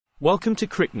Welcome to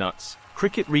CricNuts,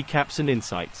 cricket recaps and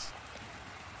insights.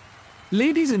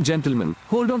 Ladies and gentlemen,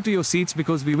 hold on to your seats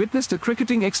because we witnessed a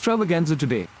cricketing extravaganza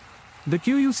today. The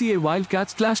QUCA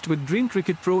Wildcats clashed with Dream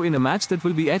Cricket Pro in a match that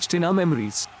will be etched in our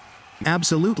memories.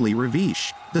 Absolutely,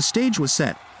 Ravish. The stage was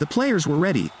set, the players were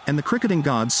ready, and the cricketing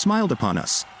gods smiled upon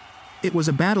us. It was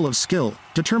a battle of skill,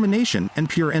 determination, and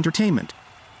pure entertainment.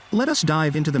 Let us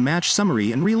dive into the match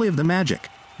summary and relive the magic.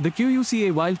 The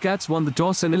QUCA Wildcats won the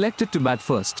toss and elected to bat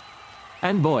first.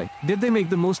 And boy, did they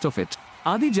make the most of it.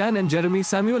 Adi Jan and Jeremy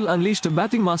Samuel unleashed a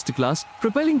batting masterclass,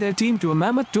 propelling their team to a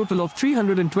mammoth total of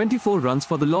 324 runs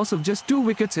for the loss of just 2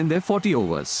 wickets in their 40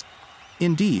 overs.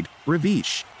 Indeed,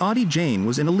 Ravish, Adi Jain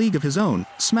was in a league of his own,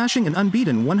 smashing an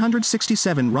unbeaten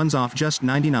 167 runs off just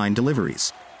 99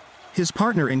 deliveries. His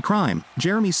partner in crime,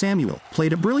 Jeremy Samuel,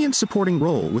 played a brilliant supporting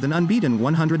role with an unbeaten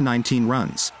 119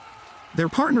 runs. Their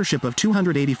partnership of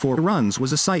 284 runs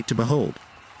was a sight to behold.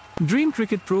 Dream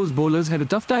Cricket Pro's bowlers had a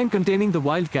tough time containing the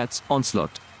Wildcats'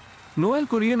 onslaught. Noel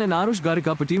Kurian and Arush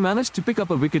Garikapati managed to pick up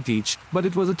a wicket each, but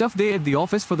it was a tough day at the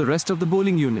office for the rest of the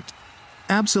bowling unit.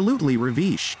 Absolutely,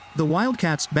 Ravish. The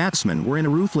Wildcats' batsmen were in a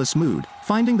ruthless mood,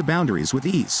 finding the boundaries with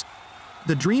ease.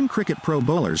 The Dream Cricket Pro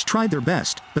bowlers tried their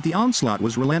best, but the onslaught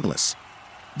was relentless.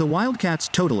 The Wildcats'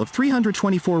 total of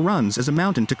 324 runs is a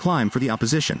mountain to climb for the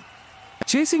opposition.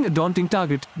 Chasing a daunting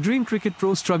target, Dream Cricket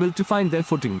Pro struggled to find their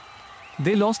footing.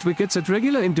 They lost wickets at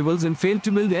regular intervals and failed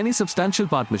to build any substantial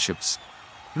partnerships.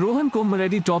 Rohan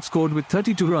Komareddy top-scored with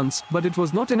 32 runs, but it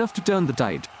was not enough to turn the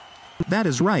tide. That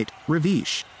is right,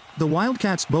 Ravish. The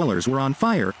Wildcats' bowlers were on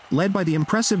fire, led by the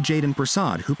impressive Jaden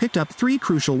Prasad who picked up 3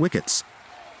 crucial wickets.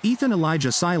 Ethan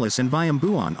Elijah Silas and Vyam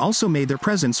Buan also made their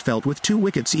presence felt with 2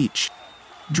 wickets each.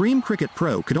 Dream Cricket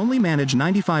Pro could only manage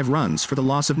 95 runs for the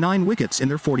loss of 9 wickets in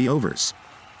their 40 overs.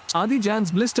 Adi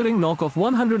Jan's blistering knock of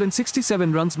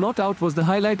 167 runs not out was the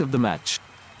highlight of the match.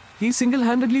 He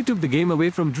single-handedly took the game away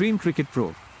from Dream Cricket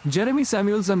Pro. Jeremy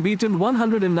Samuel's unbeaten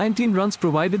 119 runs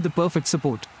provided the perfect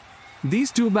support.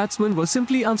 These 2 batsmen were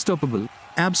simply unstoppable.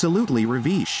 Absolutely,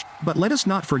 Ravish. But let us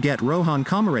not forget Rohan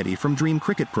Komareddy from Dream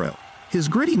Cricket Pro. His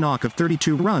gritty knock of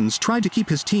 32 runs tried to keep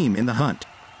his team in the hunt.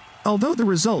 Although the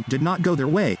result did not go their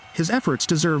way, his efforts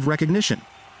deserve recognition.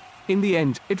 In the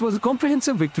end, it was a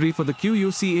comprehensive victory for the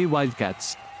QUCA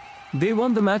Wildcats. They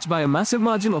won the match by a massive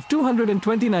margin of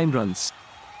 229 runs.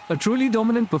 A truly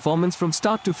dominant performance from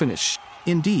start to finish.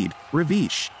 Indeed,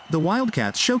 Ravish. The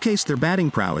Wildcats showcased their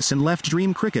batting prowess and left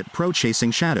Dream Cricket Pro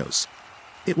chasing shadows.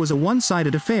 It was a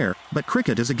one-sided affair, but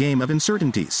cricket is a game of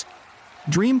uncertainties.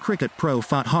 Dream Cricket Pro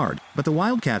fought hard, but the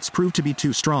Wildcats proved to be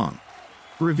too strong.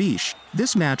 Ravish,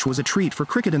 this match was a treat for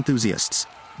cricket enthusiasts.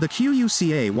 The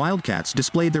QUCA Wildcats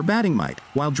displayed their batting might,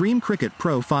 while Dream Cricket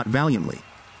Pro fought valiantly.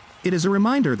 It is a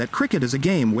reminder that cricket is a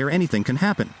game where anything can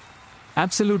happen.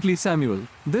 Absolutely, Samuel.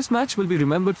 This match will be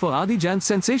remembered for Adi Jan's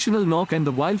sensational knock and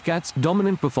the Wildcats'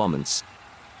 dominant performance.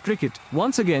 Cricket,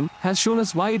 once again, has shown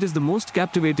us why it is the most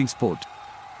captivating sport.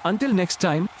 Until next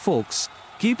time, folks,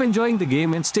 keep enjoying the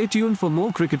game and stay tuned for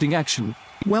more cricketing action.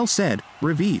 Well said,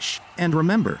 Ravish. And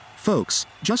remember, folks,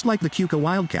 just like the QUCA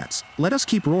Wildcats, let us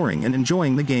keep roaring and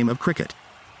enjoying the game of cricket.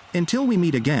 Until we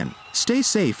meet again, stay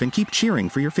safe and keep cheering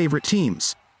for your favorite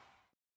teams.